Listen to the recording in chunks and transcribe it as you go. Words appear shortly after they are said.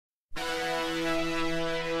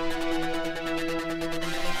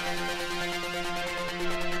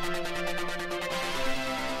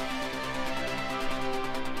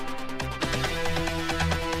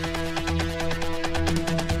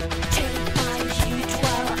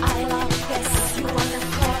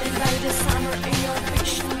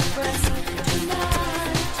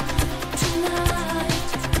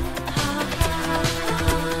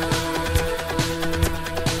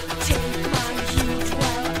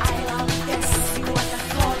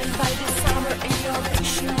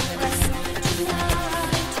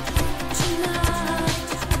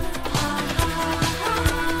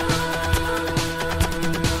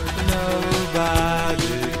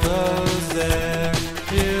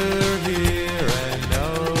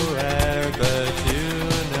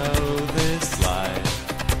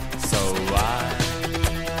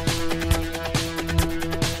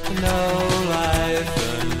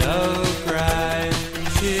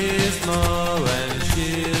She's more and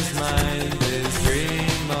she's mine. This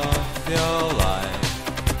dream of your life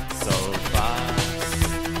so fast.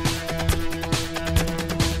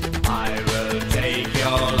 I will take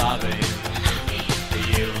your loving.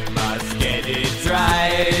 You must get it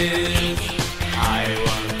right. I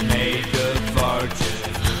won't make a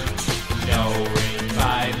fortune knowing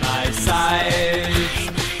by my side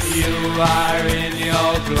you are in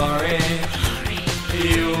your glory.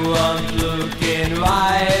 You won't look in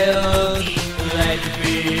wild. Let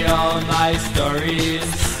be all my stories.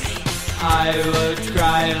 I would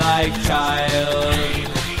cry like child.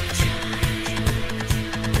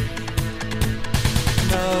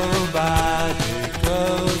 Nobody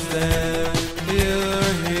goes there.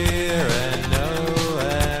 You're here and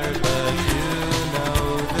nowhere, but you know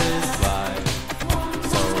this life.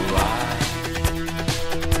 So why?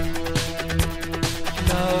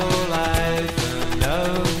 No life and no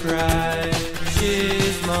cry.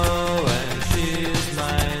 She's more and she's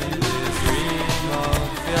mine. This dream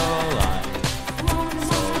of your life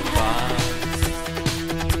so fast.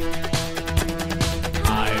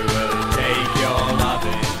 I will take your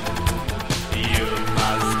loving. You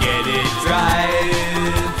must get it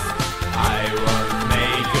right. I won't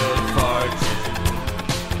make a fortune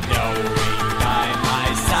knowing by my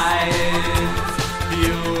side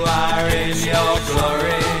you are in your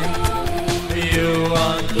glory. You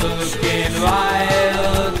won't look in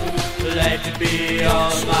wild. Let be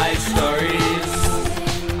all my stories.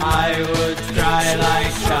 I would cry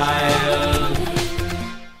like child.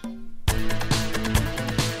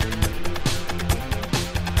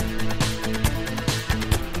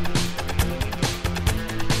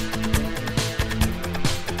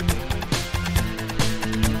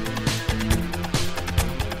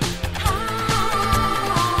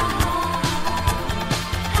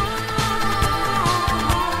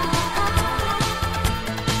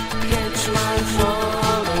 Catch my phone.